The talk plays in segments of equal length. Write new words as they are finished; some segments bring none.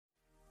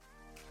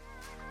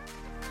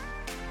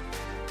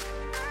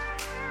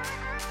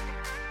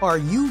Are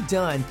you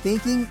done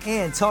thinking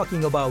and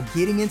talking about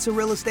getting into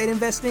real estate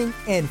investing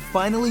and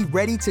finally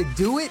ready to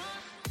do it?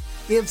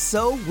 If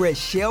so,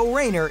 Rochelle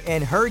Rayner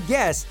and her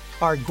guests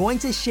are going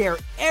to share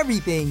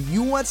everything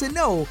you want to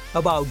know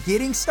about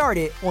getting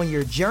started on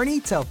your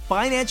journey to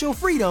financial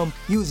freedom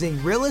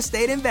using real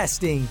estate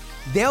investing.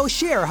 They'll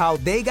share how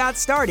they got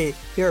started,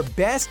 their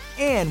best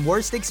and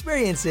worst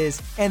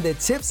experiences, and the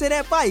tips and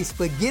advice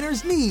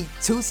beginners need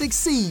to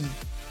succeed.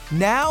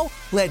 Now,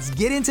 let's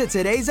get into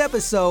today's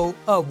episode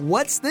of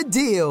What's the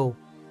Deal?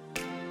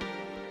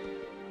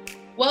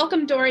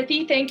 Welcome,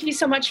 Dorothy. Thank you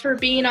so much for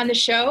being on the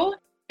show.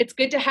 It's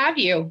good to have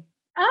you.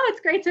 Oh,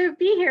 it's great to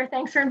be here.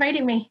 Thanks for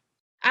inviting me.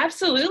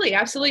 Absolutely.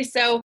 Absolutely.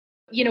 So,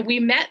 we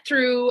met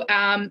through,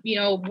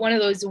 one of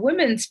those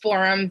women's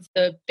forums,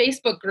 the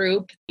Facebook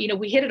group.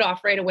 We hit it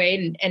off right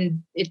away.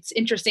 And it's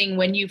interesting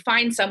when you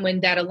find someone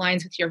that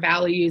aligns with your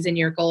values and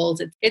your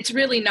goals. It's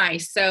really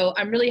nice. So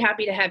I'm really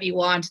happy to have you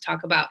on to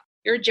talk about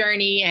your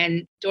journey.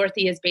 And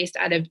Dorothy is based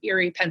out of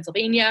Erie,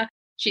 Pennsylvania.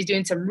 She's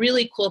doing some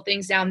really cool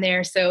things down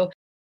there. So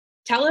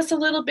tell us a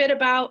little bit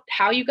about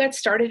how you got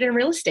started in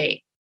real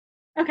estate.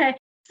 Okay.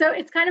 So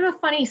it's kind of a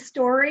funny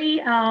story.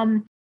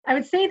 I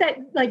would say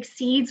that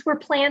seeds were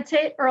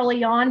planted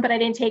early on, but I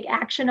didn't take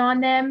action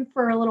on them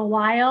for a little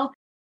while.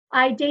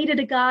 I dated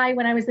a guy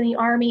when I was in the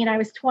Army and I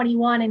was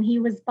 21 and he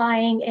was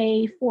buying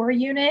a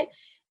 4-unit.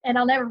 And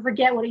I'll never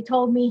forget what he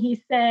told me.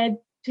 He said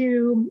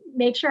to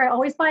make sure I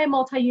always buy a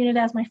multi-unit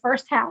as my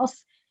first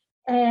house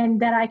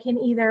and that I can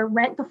either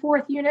rent the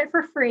 4th unit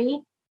for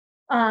free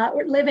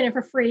or live in it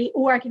for free,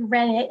 or I can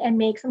rent it and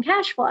make some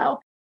cash flow.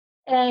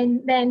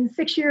 And then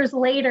 6 years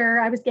later,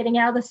 I was getting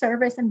out of the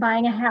service and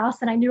buying a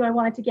house, and I knew I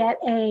wanted to get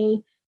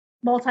a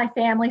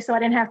multifamily so I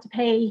didn't have to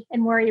pay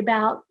and worry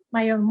about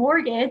my own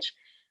mortgage.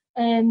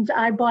 And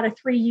I bought a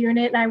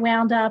 3-unit, and I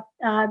wound up,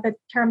 the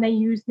term they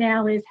use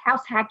now is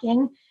house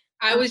hacking.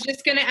 I was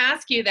just going to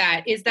ask you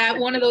that. Is that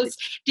one of those,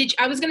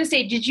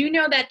 did you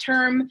know that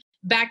term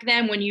back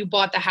then when you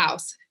bought the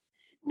house?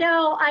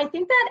 No, I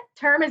think that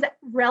term is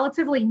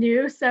relatively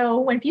new. So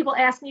when people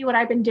ask me what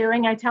I've been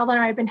doing, I tell them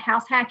I've been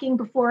house hacking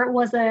before it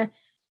was a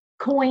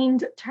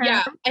coined term.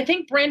 Yeah, I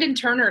think Brandon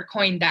Turner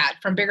coined that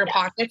from Bigger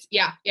Pockets.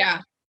 Yeah.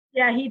 Yeah,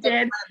 he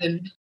did.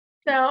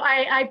 So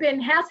I've been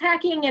house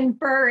hacking and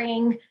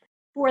burring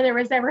before there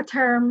was ever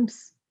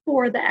terms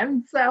for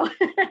them. So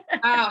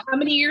wow. How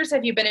many years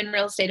have you been in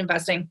real estate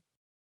investing?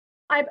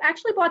 I've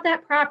actually bought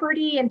that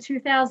property in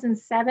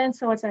 2007.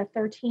 So it's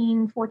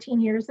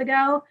 14 years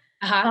ago.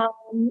 Uh-huh.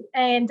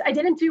 And I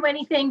didn't do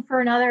anything for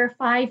another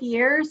 5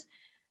 years.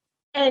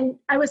 And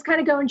I was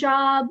kind of going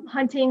job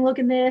hunting,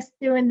 looking this,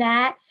 doing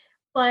that.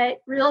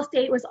 But real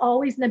estate was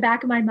always in the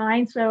back of my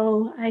mind.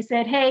 So I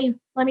said, hey,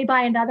 let me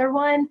buy another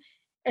one.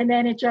 And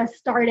then it just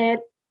started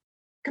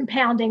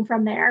compounding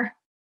from there.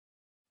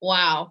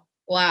 Wow.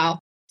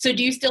 So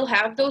do you still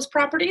have those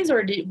properties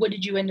or what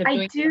did you end up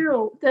doing? I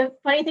do. The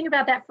funny thing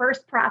about that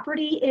first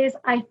property is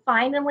I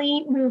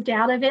finally moved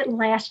out of it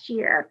last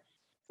year.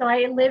 So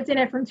I lived in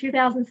it from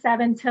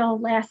 2007 till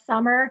last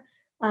summer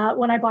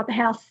when I bought the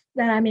house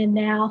that I'm in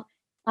now,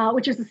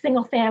 which is a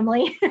single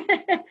family.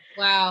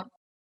 Wow.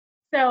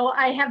 So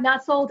I have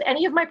not sold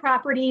any of my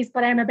properties,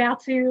 but I'm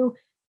about to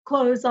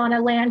close on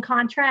a land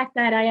contract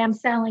that I am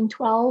selling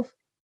 12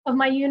 of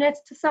my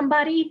units to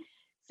somebody.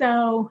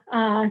 So,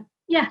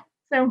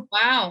 So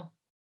wow,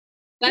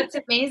 that's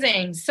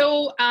amazing.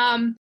 So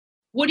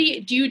what do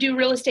you do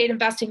real estate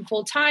investing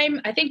full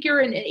time? I think you're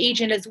an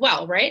agent as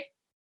well, right?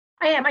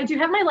 I am. I do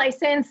have my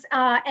license,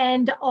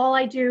 and all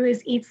I do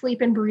is eat,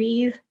 sleep, and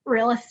breathe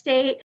real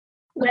estate,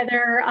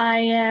 whether I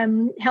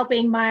am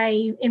helping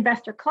my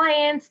investor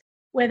clients,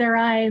 whether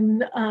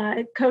I'm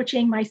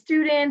coaching my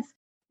students,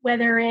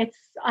 whether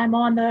I'm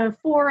on the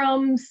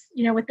forums,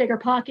 with Bigger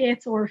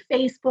Pockets or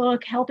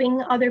Facebook,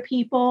 helping other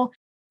people.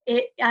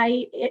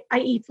 I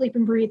eat, sleep,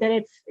 and breathe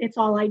it. It's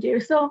all I do.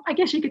 So I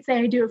guess you could say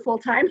I do it full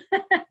time.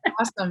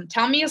 Awesome.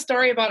 Tell me a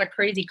story about a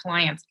crazy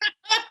client.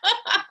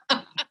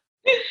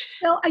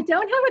 So I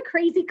don't have a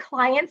crazy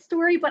client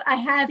story, but I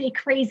have a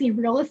crazy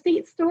real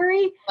estate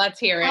story. Let's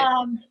hear it.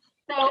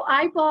 So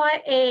I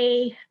bought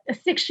a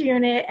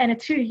 6-unit and a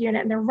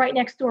 2-unit, and they're right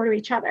next door to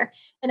each other.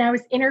 And I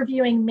was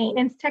interviewing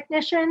maintenance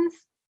technicians,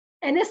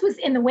 and this was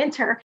in the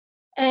winter.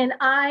 And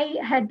I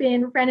had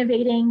been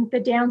renovating the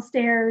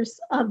downstairs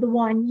of the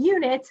 1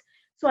 unit.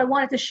 So I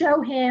wanted to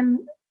show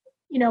him,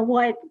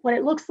 what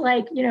it looks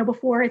like,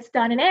 before it's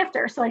done and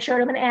after. So I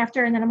showed him an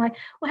after, and then I'm like,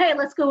 well, hey,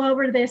 let's go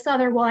over to this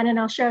other one and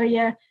I'll show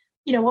you,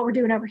 what we're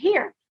doing over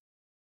here.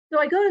 So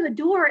I go to the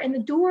door, and the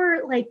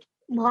door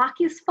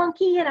lock is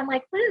funky. And I'm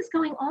like, what is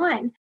going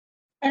on?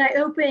 And I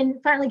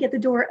finally get the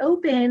door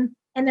open,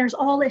 and there's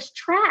all this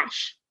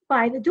trash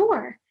by the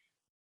door.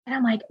 And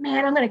I'm like,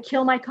 man, I'm going to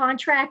kill my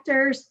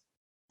contractors.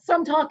 So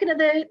I'm talking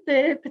to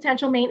the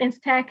potential maintenance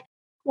tech,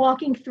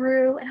 walking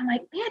through, and I'm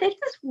like, man, it's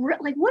just what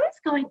is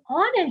going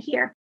on in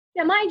here?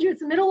 Now, mind you,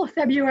 it's the middle of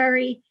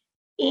February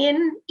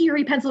in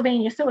Erie,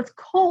 Pennsylvania, so it's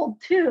cold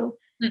too.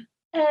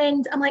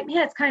 And I'm like,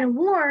 man, it's kind of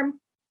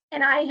warm.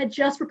 And I had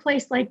just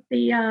replaced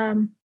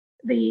the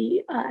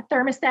the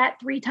thermostat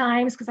 3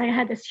 times because I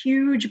had this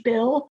huge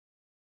bill.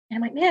 And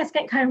I'm like, man, it's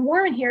getting kind of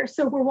warm in here.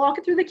 So we're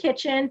walking through the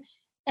kitchen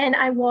and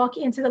I walk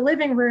into the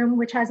living room,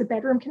 which has a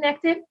bedroom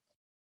connected.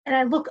 And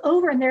I look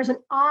over and there's an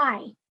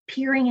eye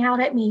peering out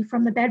at me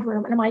from the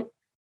bedroom. And I'm like,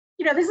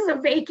 this is a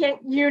vacant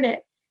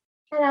unit.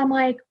 And I'm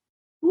like,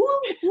 who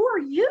are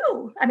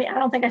you? I mean, I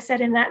don't think I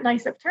said in that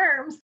nice of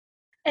terms.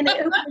 And they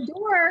opened the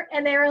door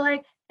and they were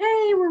like,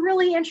 hey, we're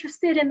really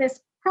interested in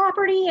this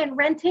property and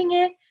renting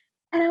it.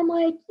 And I'm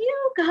like,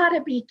 you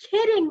gotta be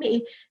kidding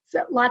me.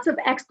 So lots of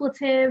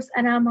expletives.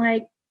 And I'm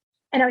like,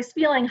 and I was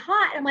feeling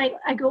hot. I'm like,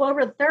 I go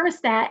over the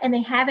thermostat and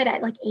they have it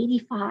at like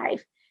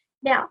 85.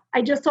 Now,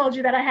 I just told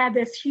you that I had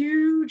this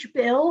huge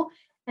bill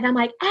and I'm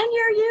like, and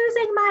you're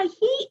using my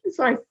heat.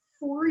 So I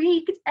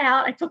freaked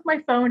out. I took my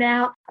phone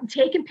out. I'm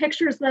taking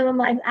pictures of them. I'm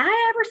like,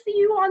 I ever see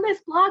you on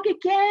this blog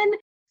again?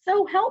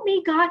 So help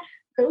me God.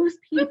 Those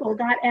people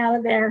got out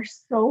of there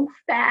so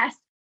fast.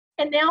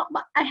 And now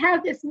I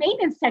have this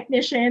maintenance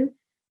technician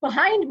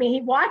behind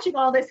me watching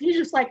all this. He's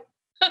just like,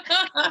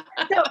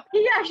 so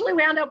he actually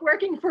wound up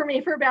working for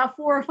me for about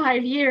 4 or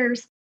 5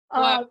 years.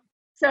 Wow.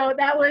 So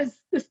that was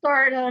the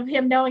start of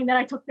him knowing that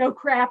I took no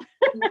crap.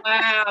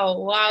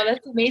 Wow,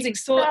 that's amazing.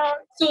 So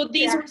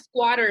these were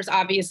squatters,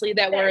 obviously,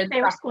 that were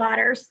they were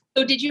squatters.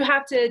 So did you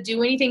have to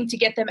do anything to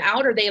get them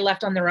out, or they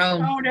left on their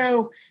own?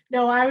 Oh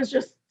no, I was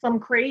just some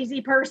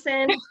crazy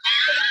person,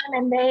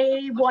 and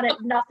they wanted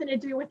nothing to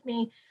do with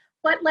me.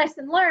 But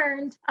lesson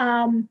learned: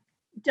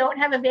 don't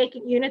have a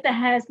vacant unit that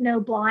has no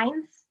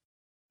blinds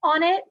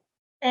on it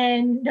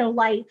and no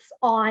lights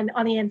on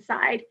the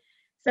inside.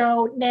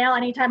 So now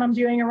anytime I'm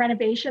doing a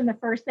renovation, the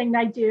first thing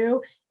I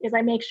do is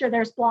I make sure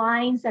there's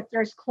blinds, that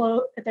they're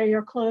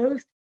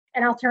closed,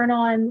 and I'll turn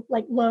on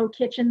like low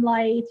kitchen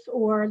lights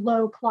or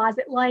low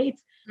closet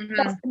lights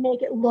just to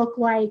make it look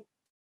like,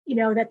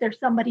 that there's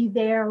somebody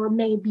there or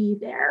may be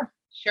there.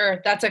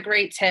 Sure. That's a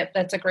great tip.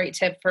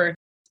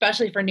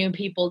 Especially for new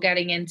people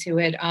getting into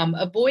it.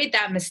 Avoid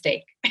that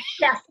mistake.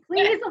 Yes,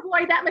 please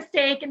avoid that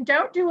mistake and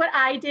don't do what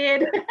I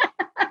did.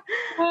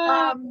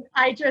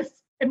 I just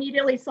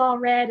immediately saw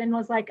red and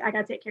was like, I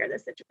got to take care of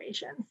this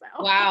situation. So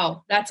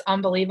wow, that's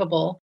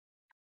unbelievable.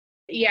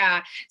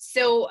 Yeah.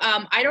 So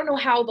I don't know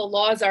how the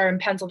laws are in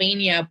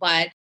Pennsylvania,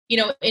 but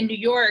in New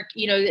York,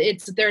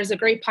 there's a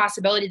great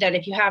possibility that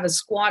if you have a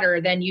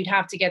squatter, then you'd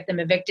have to get them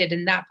evicted,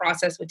 and that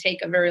process would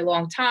take a very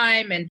long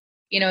time, and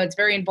it's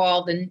very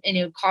involved, and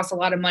it costs a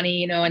lot of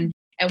money, and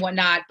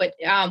whatnot. But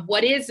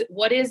what is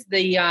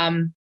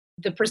the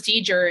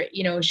procedure,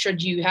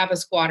 should you have a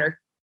squatter?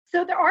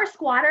 So there are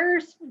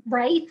squatters'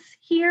 rights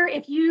here.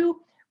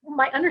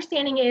 My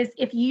understanding is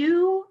if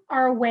you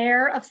are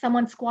aware of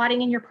someone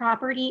squatting in your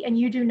property and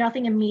you do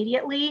nothing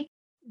immediately,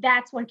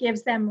 that's what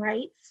gives them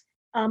rights.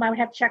 I would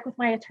have to check with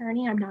my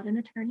attorney. I'm not an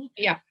attorney.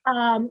 Yeah.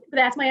 But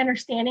that's my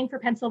understanding for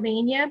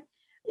Pennsylvania.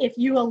 If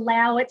you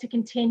allow it to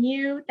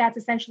continue, that's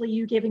essentially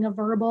you giving a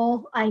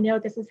verbal, I know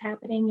this is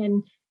happening,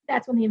 and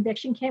that's when the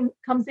eviction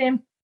comes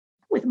in.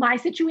 With my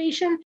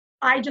situation,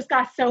 I just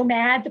got so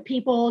mad, the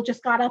people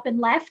just got up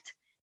and left.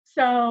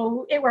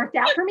 So it worked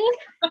out for me.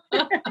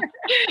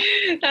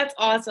 That's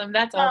awesome.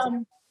 That's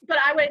awesome. But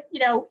I would,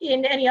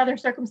 in any other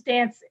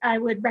circumstance, I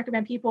would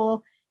recommend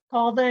people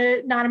call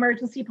the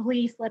non-emergency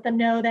police, let them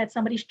know that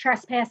somebody's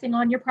trespassing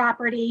on your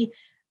property,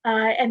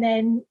 and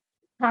then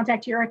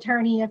contact your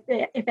attorney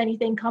if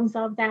anything comes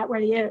of that where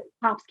the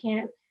cops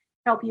can't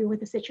help you with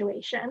the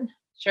situation.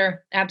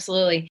 Sure,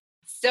 absolutely.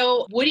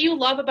 So what do you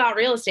love about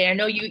real estate? I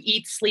know you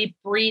eat, sleep,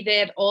 breathe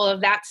it, all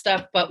of that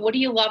stuff, but what do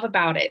you love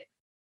about it?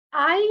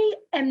 I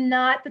am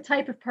not the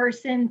type of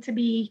person to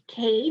be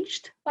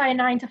caged by a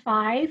 9 to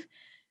 5.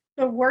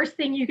 The worst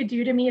thing you could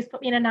do to me is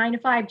put me in a 9 to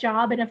 5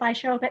 job. And if I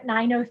show up at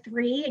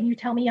 9:03 and you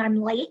tell me I'm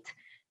late,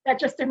 that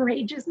just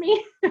enrages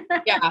me.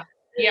 Yeah.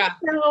 Yeah.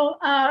 So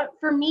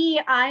for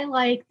me, I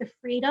like the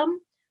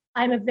freedom.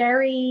 I'm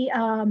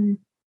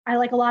I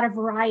like a lot of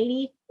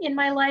variety in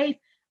my life.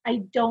 I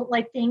don't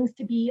like things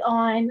to be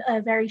on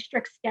a very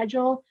strict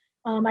schedule.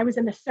 I was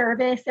in the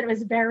service and it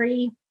was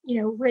very,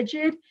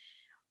 rigid.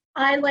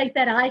 I like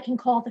that I can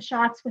call the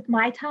shots with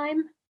my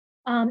time.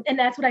 And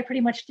that's what I pretty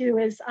much do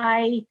is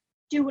I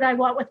do what I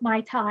want with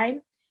my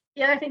time.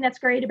 The other thing that's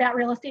great about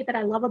real estate that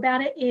I love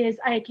about it is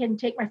I can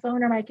take my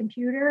phone or my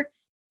computer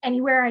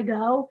anywhere I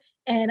go,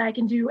 and I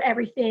can do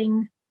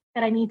everything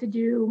that I need to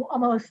do,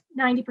 almost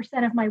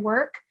 90% of my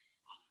work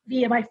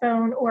via my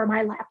phone or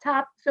my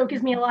laptop. So it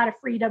gives me a lot of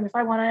freedom. If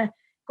I want to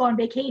go on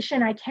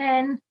vacation, I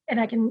can, and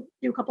I can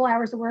do a couple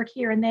hours of work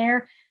here and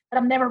there, but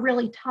I'm never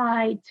really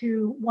tied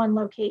to one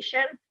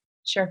location.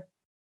 Sure.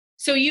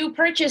 So you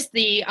purchased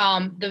the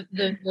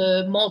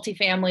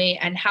multifamily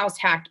and house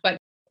hacked, but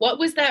what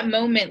was that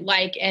moment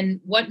like, and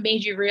what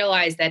made you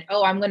realize that,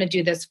 I'm going to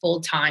do this full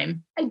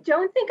time? I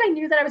don't think I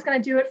knew that I was going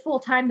to do it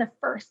full time the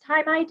first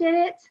time I did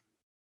it,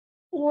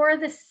 or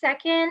the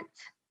second,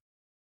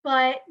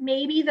 but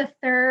maybe the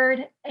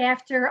third,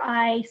 after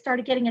I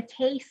started getting a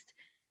taste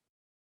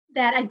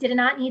that I did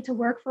not need to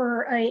work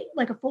for a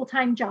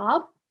full-time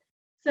job.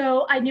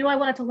 So I knew I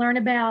wanted to learn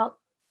about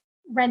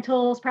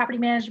rentals, property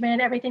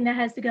management, everything that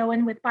has to go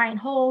in with buy and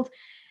hold.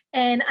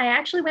 And I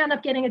actually wound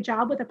up getting a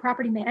job with a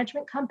property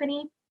management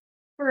company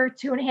for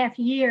 2.5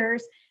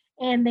 years.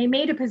 And they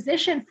made a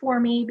position for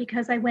me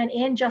because I went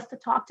in just to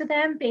talk to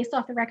them based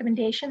off the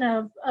recommendation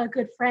of a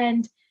good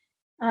friend,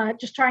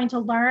 just trying to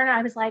learn.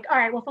 I was like, all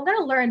right, well, if I'm going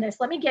to learn this,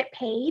 let me get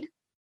paid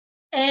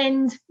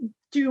and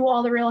do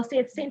all the real estate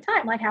at the same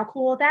time. Like, how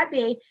cool would that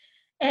be?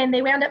 And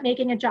they wound up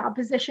making a job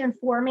position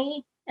for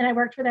me. And I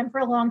worked for them for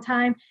a long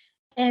time.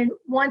 And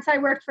once I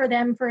worked for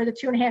them for the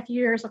 2.5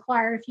 years,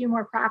 acquired a few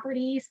more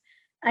properties,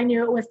 I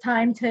knew it was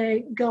time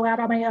to go out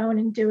on my own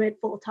and do it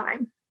full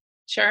time.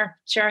 Sure.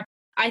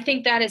 I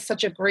think that is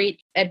such a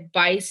great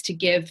advice to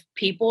give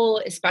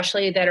people,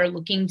 especially that are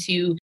looking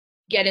to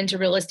get into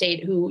real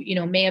estate, who,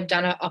 may have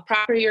done a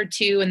property or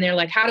two, and they're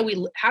like, how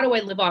do I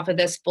live off of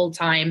this full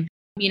time?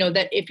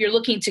 That if you're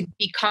looking to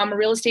become a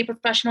real estate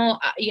professional,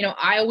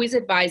 I always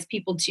advise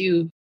people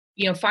to,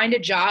 find a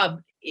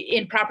job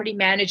in property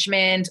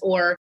management,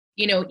 or,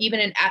 even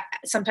in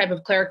some type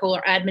of clerical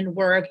or admin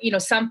work,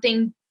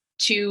 something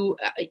to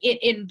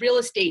in real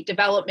estate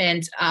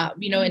development,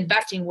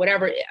 investing,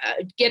 whatever,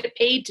 get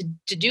paid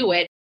to do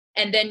it.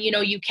 And then,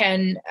 you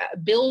can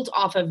build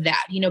off of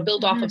that,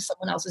 build off of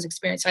someone else's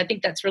experience. So I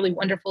think that's really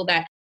wonderful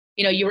that,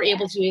 you were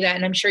able to do that.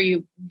 And I'm sure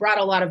you brought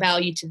a lot of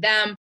value to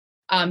them.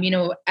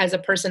 As a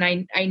person,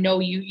 I know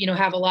you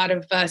have a lot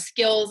of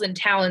skills and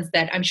talents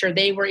that I'm sure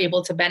they were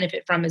able to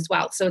benefit from as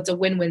well. So it's a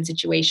win-win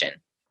situation.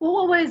 Well,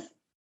 what was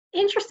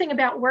interesting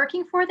about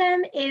working for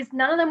them is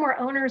none of them were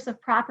owners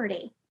of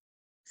property.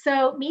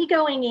 So me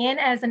going in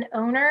as an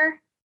owner,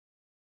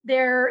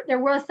 there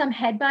was some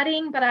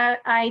headbutting, but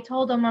I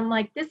told them, I'm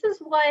like, this is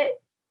what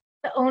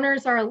the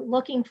owners are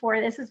looking for.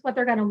 This is what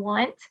they're going to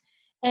want.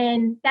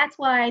 And that's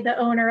why the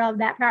owner of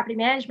that property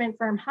management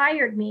firm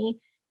hired me,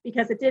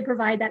 because it did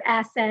provide that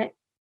asset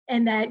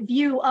and that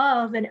view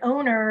of an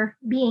owner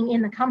being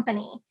in the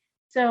company.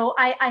 So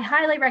I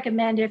highly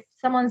recommend, if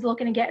someone's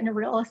looking to get into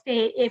real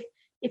estate,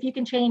 if you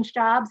can change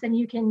jobs and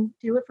you can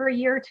do it for a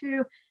year or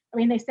two. I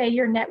mean, they say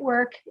your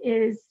network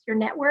is your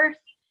net worth.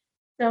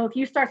 So if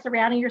you start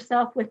surrounding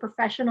yourself with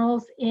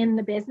professionals in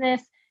the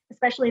business,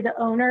 especially the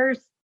owners'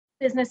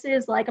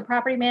 businesses like a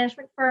property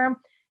management firm,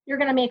 you're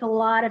going to make a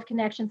lot of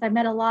connections. I've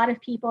met a lot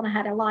of people and I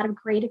had a lot of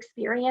great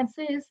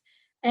experiences.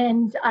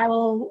 And I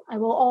will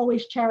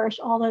always cherish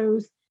all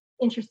those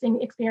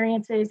interesting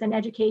experiences and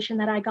education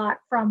that I got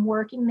from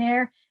working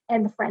there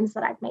and the friends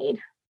that I've made.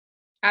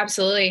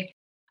 Absolutely.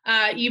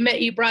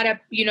 You brought up,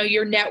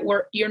 your net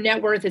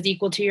worth is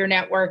equal to your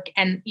network.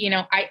 And,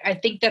 I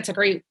think that's a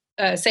great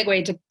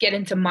segue to get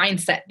into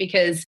mindset,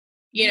 because,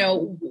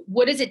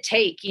 what does it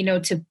take,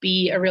 to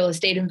be a real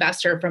estate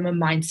investor from a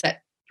mindset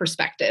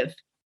perspective?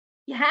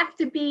 You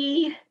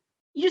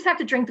just have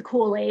to drink the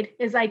Kool-Aid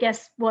is, I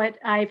guess, what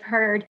I've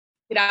heard.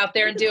 Get out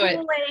there and do it.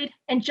 Kool-Aid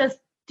and just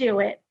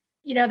do it.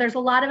 There's a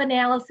lot of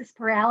analysis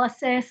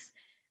paralysis,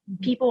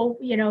 people,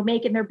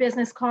 making their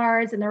business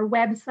cards and their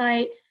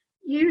website.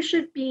 You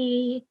should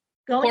be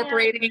going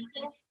incorporating,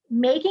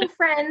 making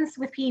friends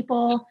with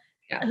people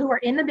who are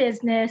in the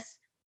business.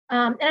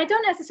 And I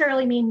don't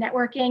necessarily mean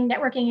networking.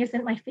 Networking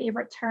isn't my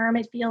favorite term.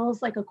 It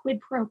feels like a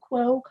quid pro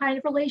quo kind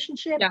of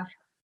relationship. Yeah.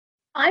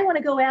 I want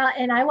to go out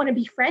and I want to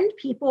befriend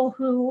people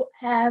who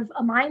have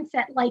a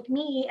mindset like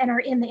me and are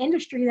in the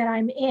industry that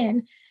I'm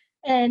in.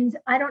 And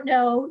I don't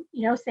know,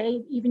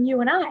 say even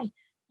you and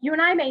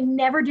I may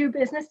never do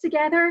business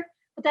together,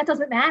 but that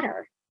doesn't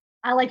matter.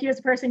 I like you as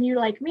a person, you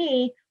like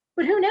me.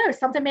 But who knows?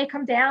 Something may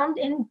come down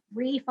in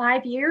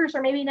 3-5 years,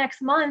 or maybe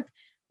next month,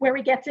 where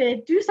we get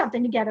to do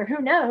something together.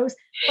 Who knows?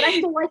 But I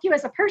still like you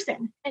as a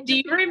person. And do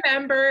you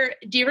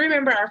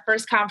remember our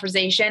first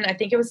conversation? I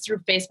think it was through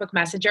Facebook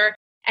Messenger.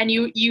 And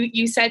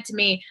you said to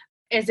me,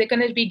 is it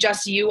going to be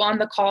just you on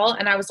the call?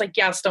 And I was like,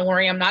 yes, don't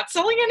worry. I'm not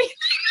selling anything.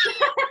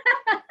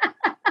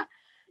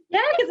 Yeah,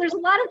 because there's a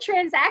lot of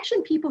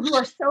transaction people who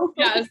are so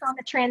focused on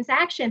the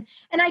transaction.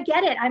 And I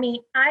get it. I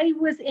mean, I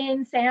was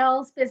in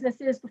sales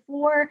businesses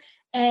before,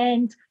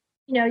 and,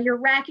 you're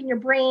racking your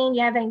brain,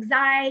 you have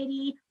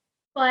anxiety.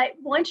 But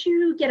once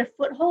you get a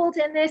foothold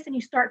in this and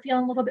you start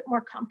feeling a little bit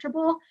more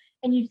comfortable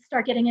and you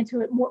start getting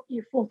into it more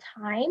your full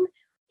time,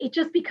 it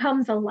just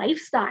becomes a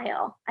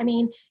lifestyle. I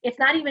mean, it's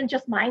not even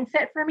just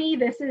mindset for me.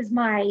 This is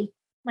my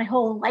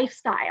whole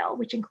lifestyle,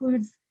 which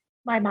includes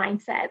my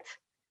mindset.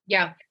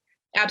 Yeah.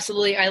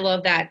 Absolutely. I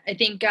love that. I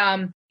think,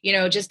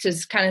 just to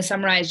kind of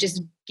summarize,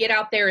 just get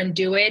out there and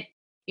do it.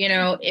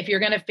 If you're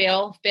going to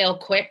fail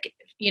quick,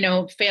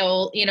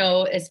 fail,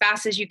 as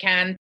fast as you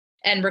can,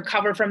 and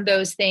recover from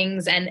those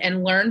things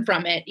and learn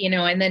from it,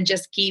 and then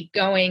just keep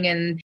going.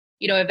 And,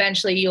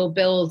 eventually you'll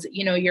build,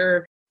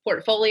 your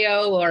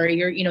portfolio, or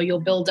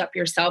you'll build up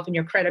yourself and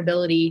your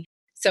credibility.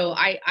 So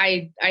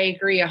I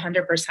agree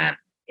 100%.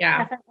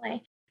 Yeah.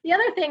 Definitely. The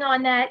other thing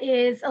on that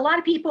is a lot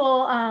of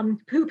people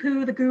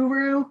poo-poo the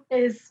guru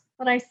is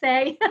what I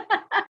say.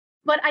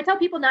 But I tell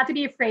people not to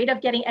be afraid of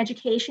getting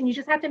education. You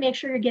just have to make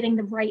sure you're getting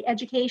the right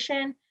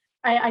education.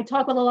 I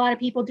talk with a lot of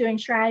people doing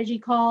strategy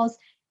calls,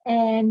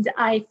 and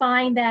I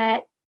find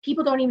that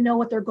people don't even know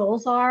what their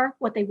goals are,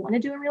 what they want to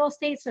do in real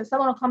estate. So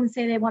someone will come and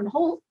say they want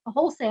a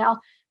wholesale,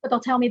 but they'll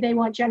tell me they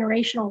want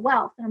generational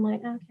wealth. And I'm like,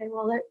 okay,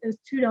 well, those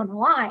two don't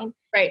align.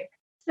 Right.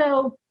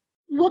 So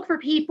look for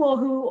people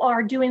who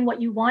are doing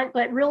what you want,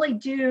 but really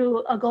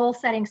do a goal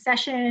setting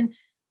session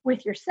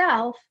with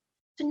yourself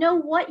to know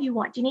what you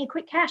want. Do you need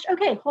quick cash?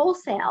 Okay,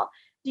 wholesale.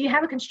 Do you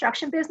have a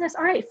construction business?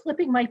 All right,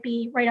 flipping might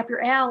be right up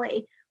your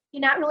alley. You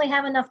not really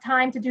have enough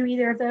time to do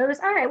either of those?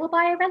 All right, we'll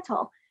buy a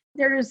rental.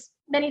 There's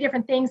many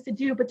different things to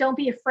do, but don't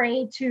be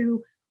afraid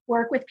to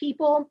work with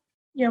people,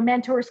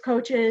 mentors,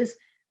 coaches,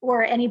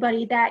 or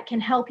anybody that can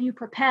help you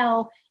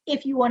propel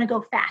if you want to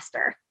go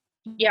faster.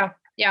 Yeah,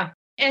 yeah.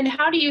 And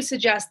how do you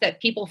suggest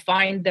that people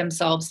find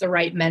themselves the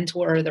right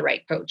mentor or the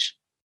right coach?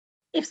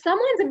 If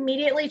someone's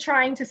immediately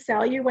trying to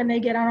sell you when they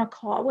get on a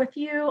call with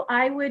you,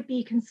 I would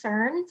be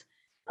concerned.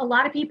 A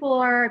lot of people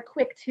are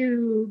quick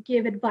to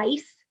give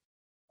advice,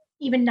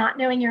 even not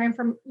knowing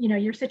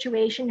your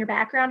situation, your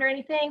background or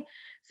anything.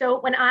 So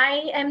when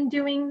I am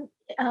doing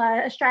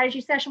a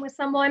strategy session with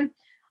someone,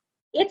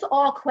 it's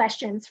all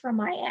questions from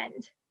my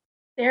end.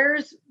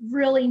 There's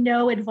really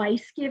no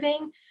advice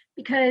giving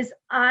because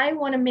I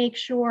want to make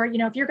sure,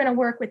 if you're going to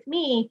work with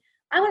me,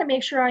 I want to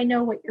make sure I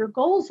know what your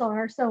goals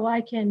are so I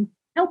can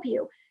help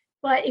you.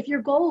 But if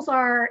your goals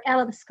are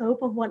out of the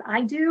scope of what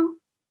I do,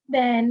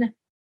 then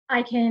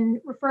I can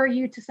refer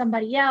you to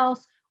somebody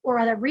else or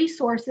other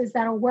resources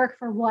that'll work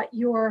for what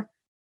you're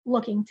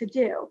looking to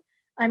do.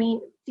 I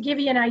mean, to give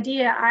you an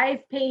idea,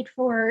 I've paid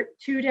for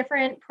 2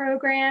 different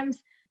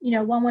programs.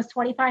 One was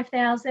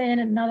 $25,000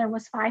 and another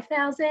was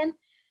 $5,000.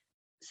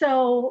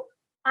 So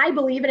I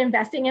believe in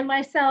investing in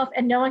myself,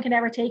 and no one can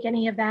ever take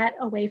any of that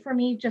away from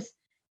me. I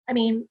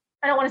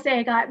don't want to say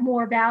I got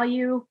more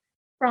value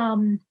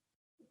from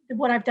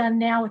what I've done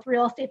now with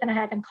real estate than I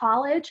had in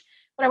college,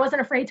 but I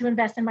wasn't afraid to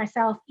invest in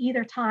myself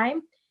either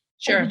time.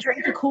 Sure. If you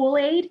drink the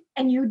Kool-Aid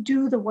and you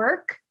do the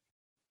work,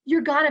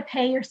 you're going to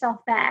pay yourself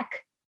back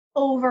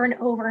over and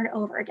over and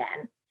over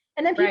again.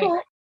 And then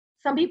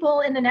some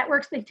people in the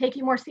networks, they take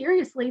you more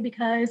seriously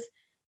because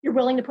you're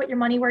willing to put your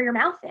money where your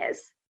mouth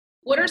is.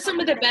 What are some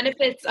of the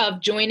benefits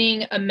of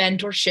joining a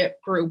mentorship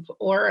group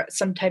or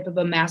some type of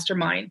a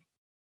mastermind?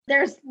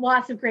 There's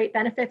lots of great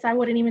benefits. I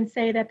wouldn't even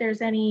say that there's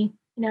any,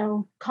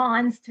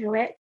 cons to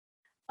it.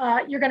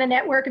 You're going to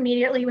network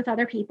immediately with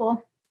other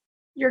people.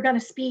 You're going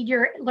to speed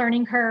your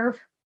learning curve.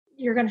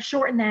 You're going to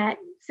shorten that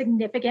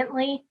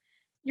significantly.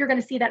 You're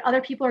going to see that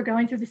other people are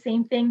going through the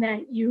same thing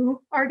that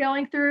you are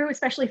going through,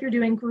 especially if you're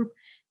doing group,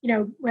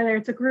 whether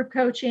it's a group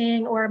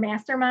coaching or a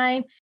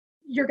mastermind.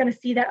 You're going to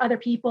see that other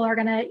people are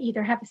going to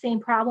either have the same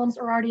problems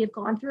or already have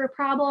gone through a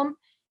problem,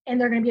 and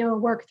they're going to be able to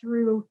work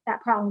through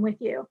that problem with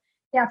you.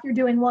 Now, if you're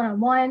doing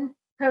one-on-one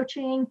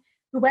coaching,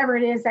 whoever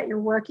it is that you're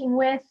working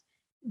with,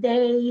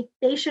 they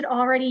should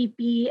already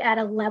be at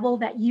a level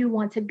that you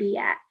want to be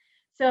at.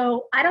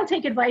 So I don't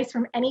take advice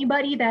from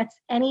anybody that's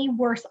any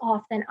worse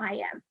off than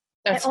I am.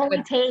 I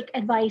only take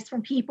advice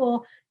from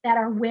people that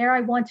are where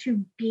I want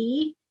to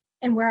be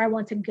and where I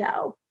want to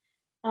go.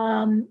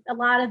 A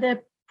lot of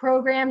the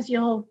programs,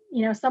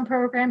 some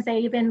programs, they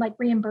even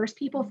reimburse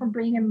people from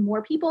bringing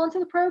more people into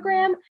the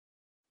program.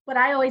 But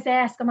I always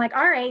ask, I'm like,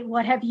 all right,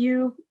 what have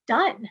you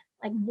done?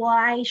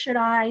 Why should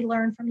I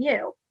learn from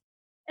you?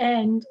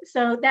 And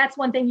so that's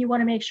one thing you want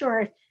to make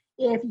sure.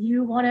 If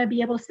you want to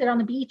be able to sit on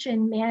the beach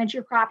and manage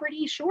your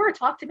property, sure,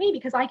 talk to me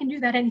because I can do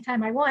that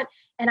anytime I want.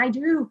 And I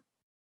do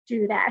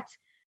that.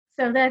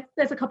 So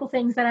there's a couple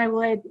things that I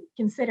would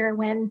consider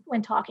when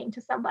talking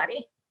to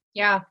somebody.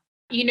 Yeah.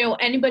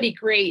 Anybody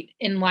great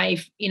in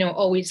life,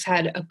 always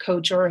had a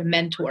coach or a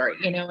mentor,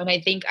 and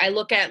I think I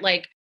look at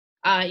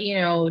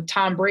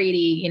Tom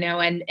Brady,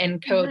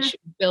 and coach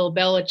Bill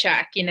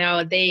Belichick,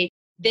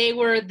 they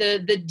were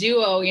the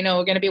duo, we're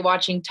going to be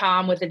watching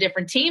Tom with a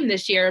different team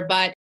this year,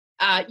 but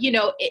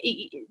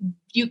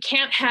you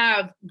can't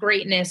have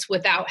greatness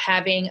without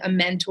having a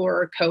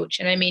mentor or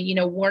coach.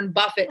 And Warren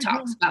Buffett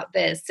talks about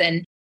this,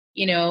 and,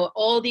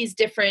 all these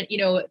different,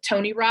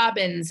 Tony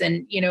Robbins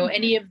and,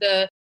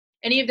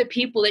 any of the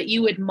people that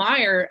you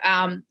admire,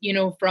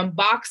 from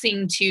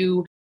boxing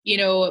to,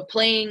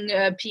 playing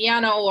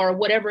piano or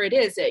whatever it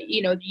is,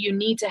 you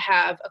need to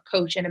have a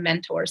coach and a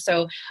mentor.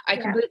 So I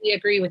completely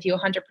agree with you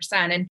 100%.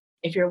 And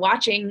if you're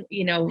watching,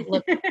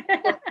 look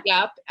me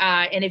up.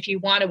 And if you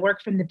want to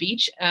work from the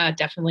beach,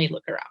 definitely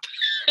look her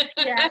up.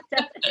 Yeah,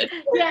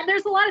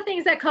 there's a lot of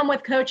things that come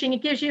with coaching.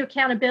 It gives you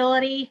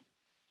accountability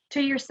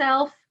to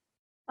yourself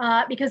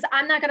because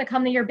I'm not going to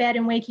come to your bed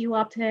and wake you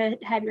up to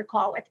have your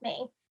call with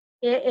me.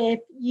 If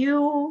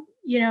you,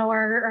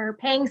 are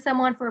paying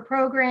someone for a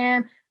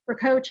program, for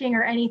coaching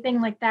or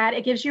anything like that,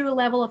 it gives you a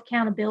level of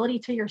accountability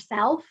to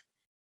yourself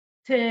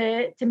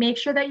to make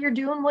sure that you're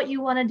doing what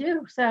you want to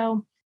do.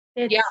 So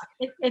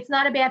it's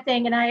not a bad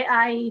thing. And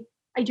I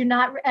do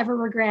not ever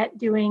regret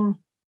doing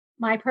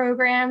my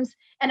programs.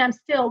 And I'm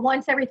still,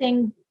 once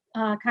everything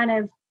kind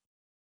of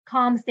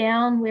calms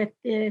down with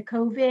the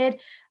COVID,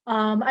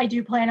 I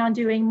do plan on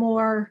doing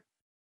more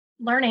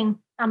learning.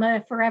 I'm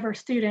a forever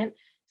student.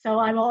 So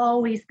I will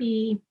always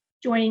be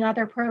joining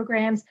other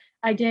programs.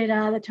 I did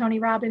the Tony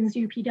Robbins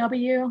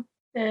UPW,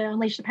 the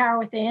Unleash the Power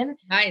Within.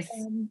 Nice.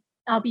 And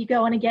I'll be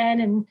going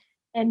again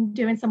and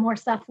doing some more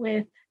stuff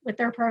with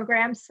their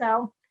programs.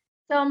 So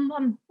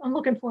I'm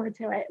looking forward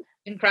to it.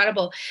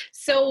 Incredible.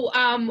 So,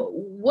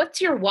 what's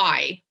your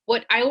why?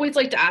 What I always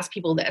like to ask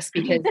people this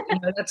because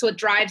that's what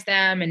drives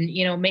them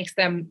and makes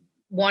them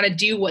want to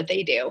do what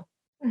they do.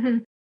 Mm-hmm.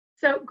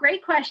 So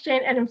great question,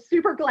 and I'm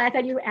super glad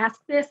that you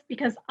asked this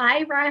because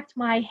I wrapped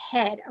my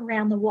head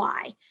around the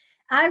why.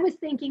 I was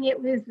thinking it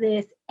was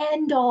this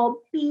end all,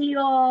 be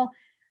all,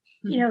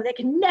 that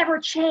can never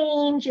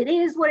change. It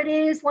is what it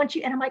is once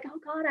you. And I'm like, oh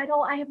God,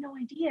 I have no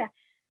idea.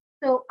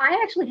 So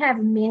I actually have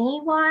many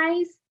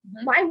whys.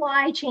 Mm-hmm. My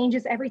why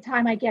changes every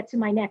time I get to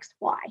my next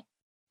why.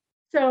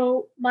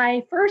 So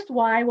my first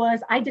why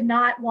was I did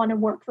not want to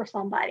work for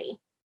somebody.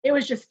 It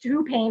was just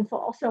too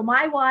painful. So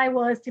my why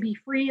was to be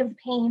free of the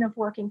pain of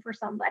working for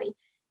somebody.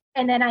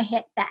 And then I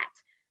hit that.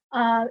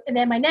 And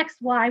then my next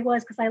why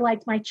was because I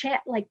liked my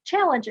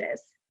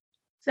challenges.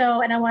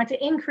 So, and I wanted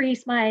to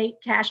increase my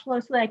cash flow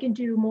so that I can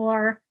do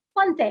more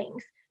fun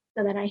things.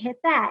 So then I hit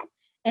that.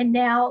 And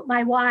now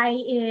my why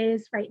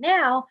is right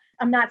now,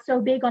 I'm not so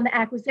big on the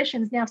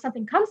acquisitions. Now, if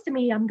something comes to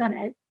me, I'm going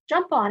to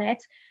jump on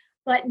it.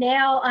 But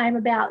now I'm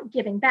about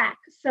giving back.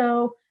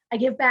 So I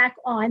give back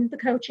on the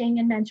coaching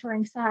and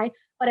mentoring side,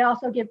 but I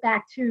also give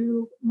back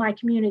to my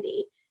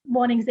community.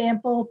 One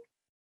example,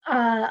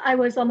 I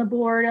was on the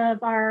board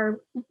of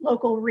our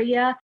local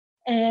RIA,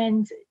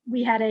 and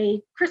we had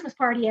a Christmas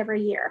party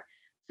every year.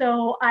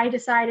 So I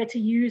decided to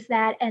use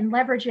that and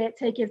leverage it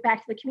to give back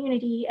to the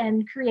community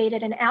and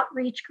created an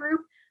outreach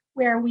group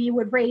where we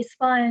would raise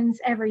funds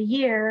every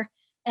year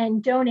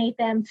and donate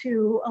them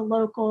to a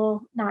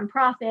local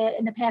nonprofit.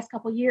 In the past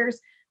couple of years,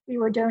 we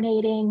were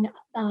donating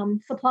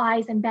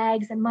supplies and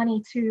bags and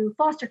money to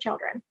foster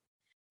children.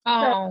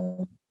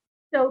 Oh.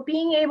 So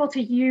being able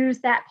to use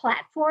that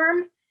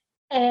platform,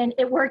 and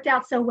it worked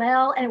out so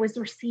well and it was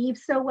received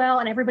so well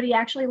and everybody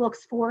actually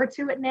looks forward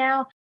to it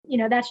now.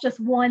 That's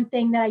just one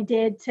thing that I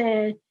did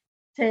to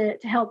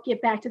help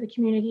give back to the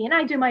community. And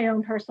I do my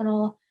own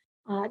personal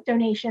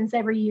donations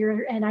every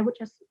year, and I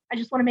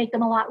just want to make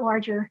them a lot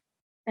larger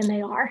than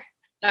they are.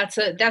 That's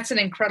an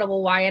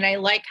incredible why. And I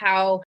like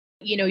how,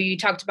 you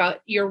talked about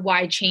your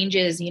why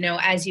changes,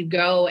 as you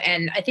go.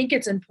 And I think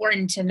it's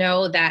important to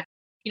know that,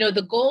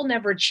 the goal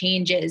never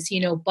changes,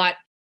 but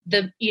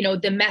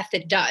the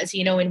method does,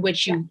 in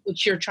which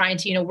you're trying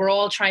to, we're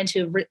all trying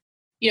to,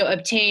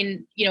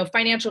 obtain,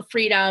 financial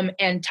freedom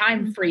and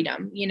time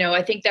freedom.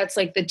 I think that's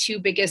like the two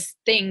biggest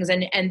things,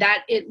 and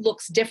that it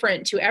looks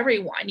different to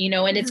everyone,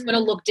 and it's going to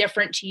look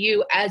different to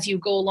you as you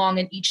go along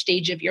in each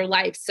stage of your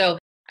life. So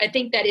I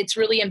think that it's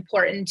really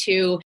important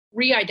to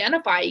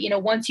re-identify,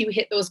 once you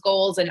hit those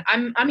goals. And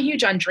I'm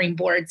huge on dream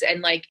boards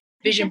and like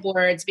vision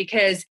boards,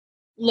 because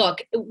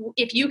look,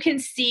 if you can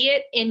see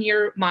it in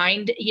your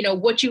mind,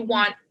 what you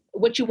want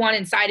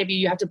inside of you,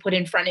 you have to put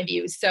in front of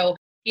you. So,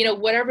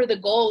 whatever the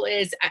goal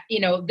is,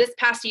 this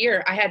past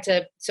year I had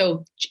to,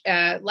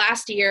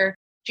 last year,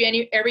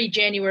 every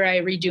January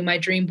I redo my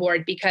dream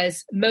board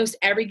because most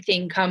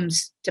everything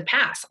comes to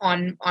pass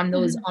on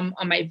those, on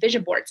my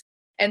vision boards.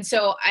 And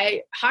so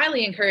I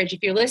highly encourage,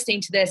 if you're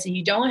listening to this and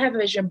you don't have a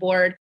vision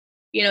board,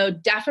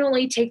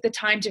 definitely take the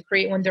time to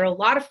create one. They're a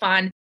lot of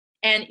fun.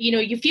 And,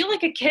 you feel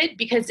like a kid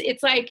because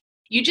it's like,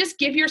 you just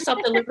give yourself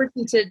the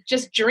liberty to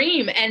just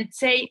dream and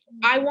say,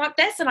 I want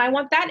this and I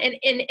want that. And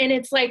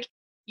it's like,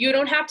 you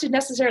don't have to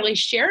necessarily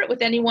share it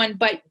with anyone,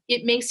 but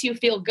it makes you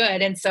feel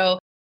good. And so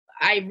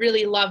I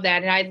really love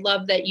that. And I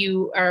love that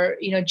you are,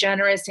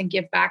 generous and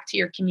give back to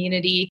your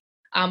community.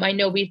 I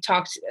know we've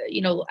talked,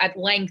 at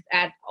length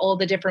at all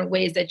the different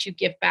ways that you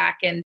give back,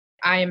 and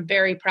I am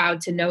very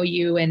proud to know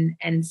you.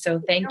 And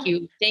so thank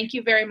you. Thank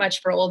you very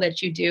much for all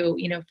that you do,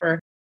 for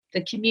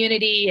the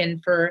community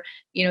and for,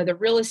 the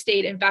real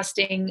estate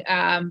investing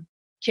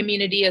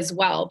community as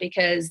well,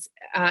 because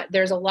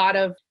there's a lot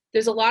of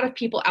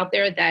people out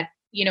there that,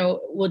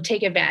 will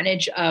take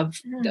advantage of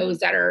those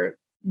that are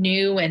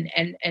new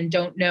and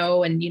don't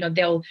know, and,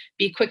 they'll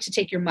be quick to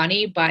take your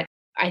money. But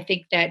I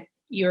think that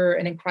you're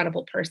an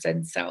incredible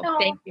person. So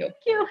thank you. Thank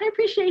you. I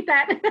appreciate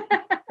that.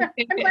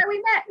 I'm glad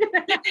we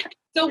met.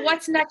 So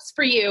what's next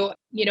for you?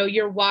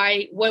 Your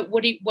why,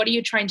 what are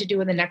you trying to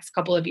do in the next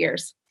couple of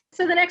years?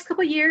 So the next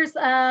couple of years,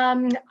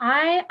 I'm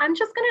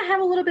just going to have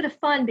a little bit of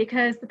fun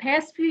because the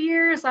past few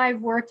years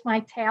I've worked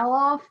my tail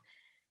off.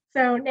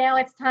 So now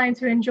it's time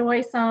to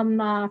enjoy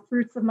some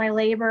fruits of my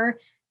labor.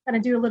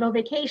 Going to do a little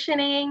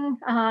vacationing.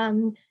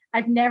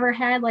 I've never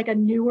had like a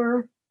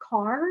newer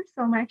car,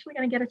 so I'm actually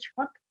going to get a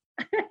truck.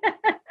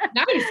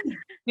 Nice.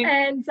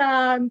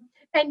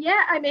 And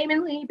yeah, I've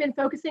mainly been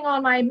focusing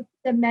on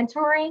the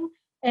mentoring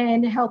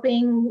and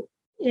helping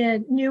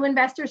new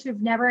investors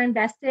who've never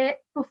invested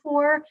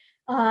before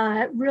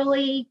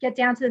really get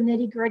down to the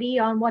nitty gritty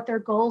on what their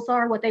goals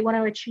are, what they want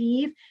to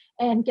achieve,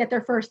 and get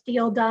their first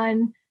deal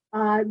done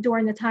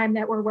during the time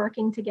that we're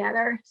working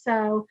together.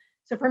 So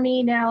for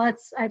me now,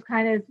 I've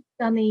kind of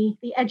done the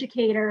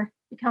educator,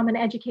 become an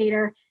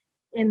educator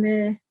in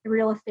the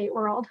real estate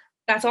world.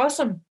 That's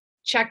awesome.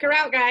 Check her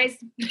out, guys.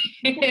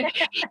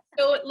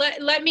 So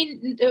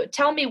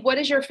tell me, what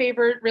is your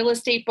favorite real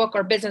estate book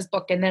or business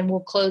book? And then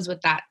we'll close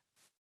with that.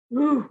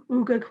 Ooh,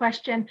 good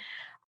question.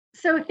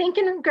 So Think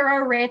and Grow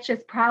Rich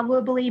is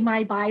probably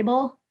my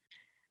Bible.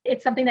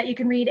 It's something that you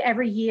can read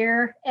every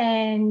year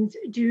and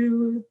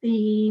you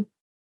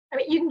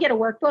can get a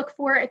workbook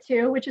for it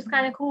too, which is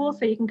kind of cool.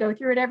 So you can go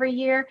through it every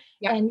year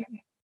and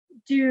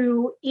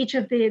do each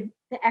of the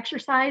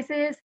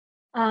exercises.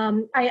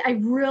 I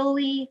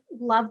really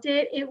loved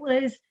it. It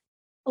was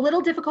a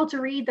little difficult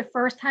to read the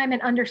first time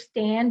and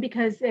understand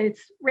because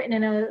it's written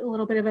in a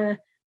little bit of a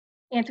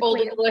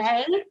antiquated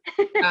way.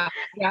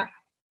 Yeah.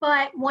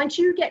 But once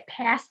you get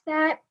past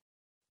that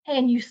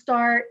and you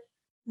start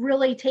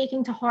really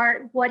taking to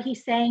heart what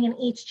he's saying in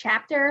each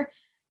chapter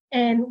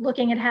and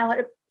looking at how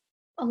it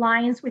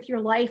aligns with your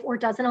life or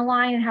doesn't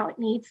align and how it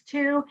needs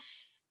to,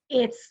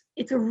 it's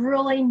a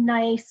really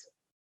nice,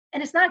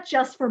 and it's not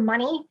just for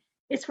money,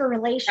 it's for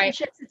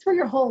relationships, right. It's for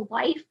your whole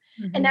life.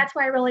 Mm-hmm. And that's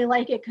why I really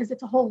like it, because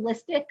it's a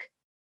holistic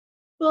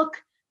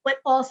book, but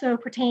also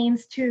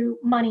pertains to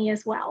money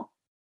as well.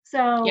 So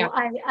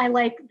I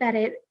like that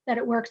it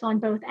works on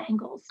both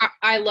angles.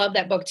 I love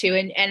that book too.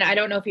 And I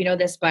don't know if you know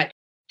this, but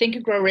Think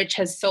and Grow Rich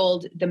has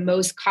sold the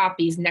most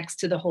copies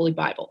next to the Holy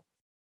Bible.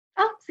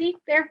 Oh, see,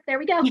 there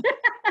we go. I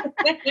love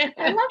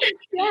it.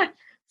 Yeah.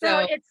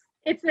 So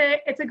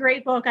it's a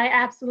great book. I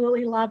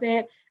absolutely love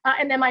it.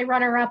 And then my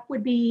runner-up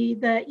would be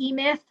the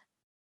E-Myth.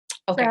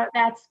 Okay. So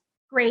that's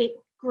great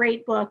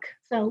book.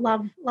 So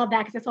love that,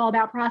 because it's all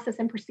about process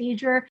and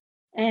procedure.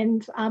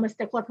 And I'm a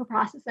stickler for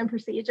process and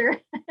procedure.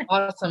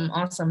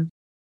 Awesome.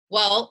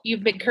 Well,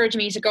 you've been encouraging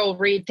me to go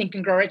read Think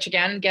and Grow Rich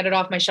again, get it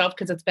off my shelf,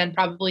 because it's been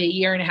probably a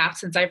year and a half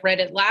since I've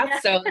read it last. Yeah.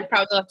 So I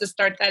probably have to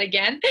start that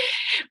again.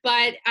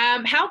 But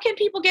how can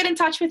people get in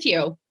touch with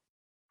you?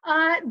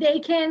 They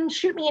can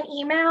shoot me an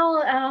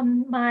email.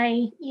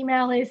 My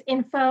email is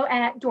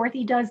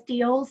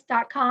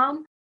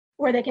info@dorothydoesdeals.com,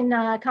 or they can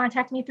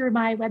contact me through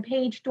my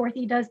webpage,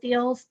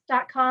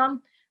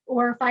 dorothydoesdeals.com,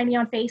 or find me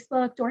on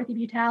Facebook, Dorothy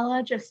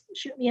Butala. Just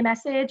shoot me a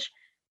message.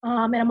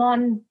 And I'm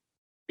on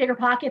Bigger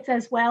Pockets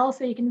as well,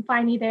 so you can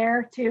find me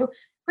there too.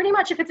 Pretty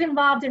much if it's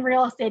involved in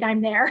real estate,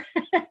 I'm there.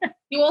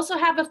 You also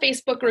have a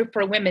Facebook group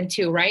for women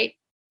too, right?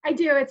 I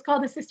do. It's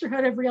called the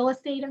Sisterhood of Real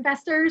Estate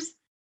Investors.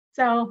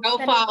 So go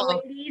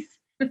follow.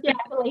 The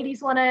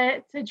ladies want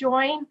to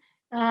join.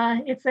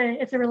 It's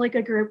a really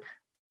good group.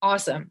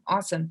 Awesome.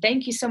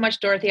 Thank you so much,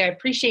 Dorothy. I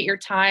appreciate your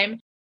time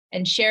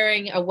and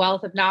sharing a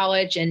wealth of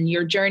knowledge and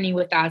your journey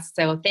with us.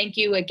 So thank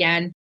you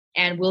again,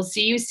 and we'll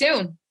see you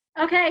soon.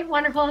 Okay,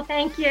 wonderful.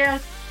 Thank you.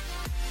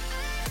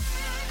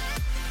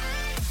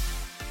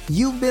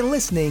 You've been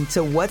listening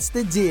to What's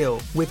the Deal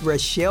with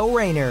Rochelle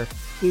Rayner.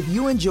 If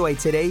you enjoyed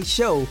today's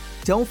show,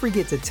 don't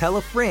forget to tell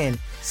a friend,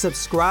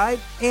 subscribe,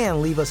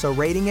 and leave us a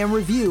rating and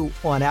review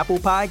on Apple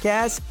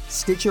Podcasts,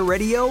 Stitcher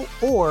Radio,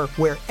 or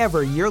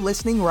wherever you're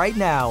listening right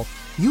now.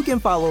 You can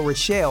follow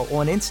Rochelle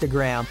on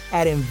Instagram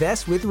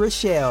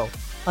 @InvestWithRochelle.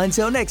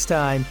 Until next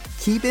time,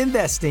 keep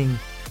investing.